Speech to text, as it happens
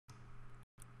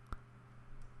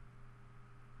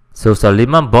So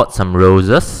Salimah bought some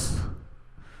roses,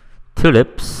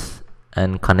 tulips,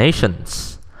 and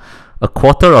carnations. A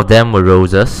quarter of them were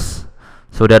roses,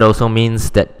 so that also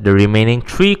means that the remaining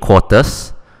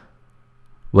 3/4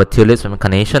 were tulips and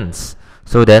carnations.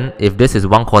 So then, if this is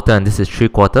 1/4 and this is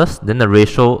 3/4, then the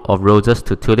ratio of roses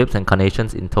to tulips and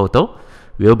carnations in total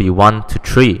will be 1 to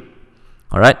 3.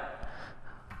 Alright?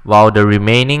 While the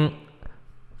remaining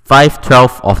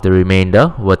 5/12 of the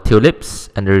remainder were tulips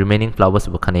and the remaining flowers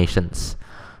were carnations.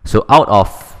 So out of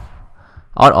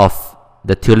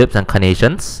the tulips and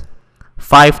carnations,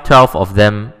 5/12 of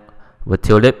them were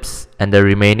tulips and the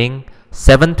remaining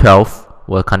 7/12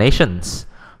 were carnations.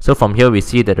 So from here we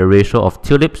see that the ratio of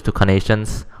tulips to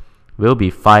carnations will be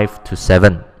 5 to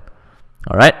 7.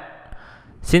 Alright?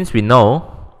 Since we know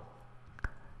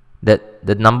that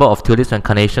the number of tulips and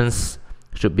carnations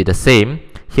should be the same,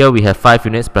 here we have 5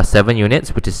 units plus 7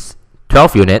 units, which is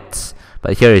 12 units,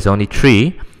 but here is only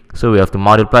 3, so we have to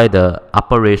multiply the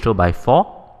upper ratio by 4.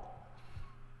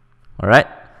 Alright?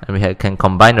 And we can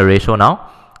combine the ratio now.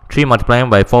 3 multiplying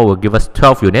by 4 will give us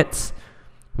 12 units,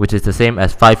 which is the same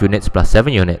as 5 units plus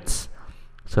 7 units.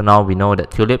 So now we know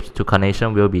that tulips to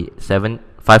carnation will be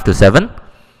 5 to 7.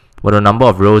 With the number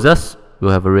of roses,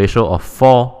 we'll have a ratio of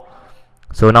 4.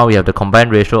 So now we have the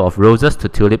combined ratio of roses to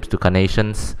tulips to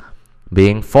carnations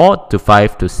being 4 to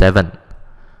 5 to 7.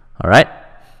 Alright?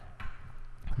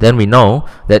 Then we know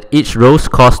that each rose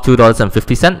costs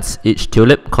 $2.50, each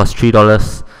tulip costs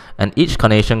 $3, and each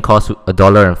carnation costs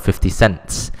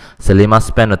 $1.50. Salimah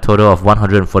spent a total of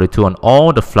 $142 on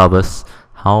all the flowers.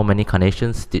 How many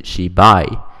carnations did she buy?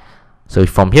 So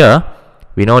from here,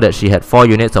 we know that she had 4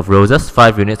 units of roses,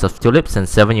 5 units of tulips, and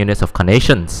 7 units of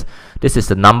carnations. This is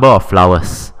the number of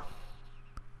flowers.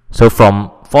 So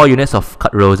from 4 units of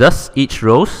roses, each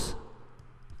rose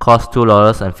cost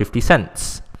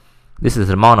 $2.50. This is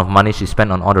the amount of money she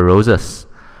spent on all the roses.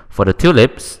 For the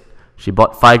tulips, she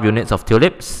bought 5 units of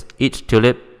tulips. Each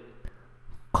tulip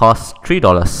cost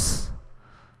 $3.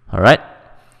 Alright?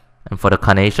 And for the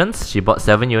carnations, she bought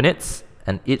 7 units,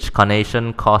 and each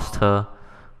carnation cost her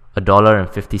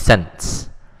 $1.50.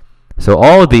 So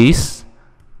all these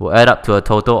will add up to a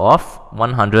total of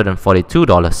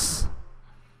 $142.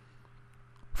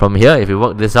 From here, if we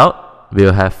work this out,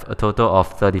 we'll have a total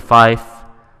of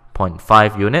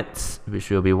 35.5 units, which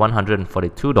will be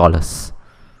 $142.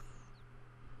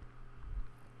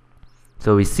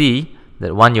 So we see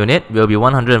that 1 unit will be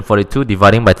 142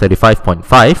 dividing by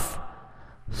 35.5.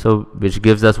 So which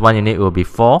gives us 1 unit will be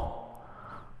 4.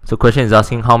 So question is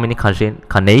asking how many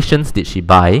carnations did she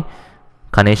buy.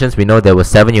 Carnations, we know there were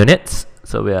 7 units.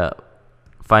 So we are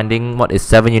finding what is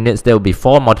 7 units. There will be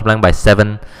 4 multiplying by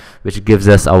 7, which gives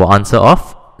us our answer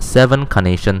of 7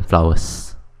 carnation flowers.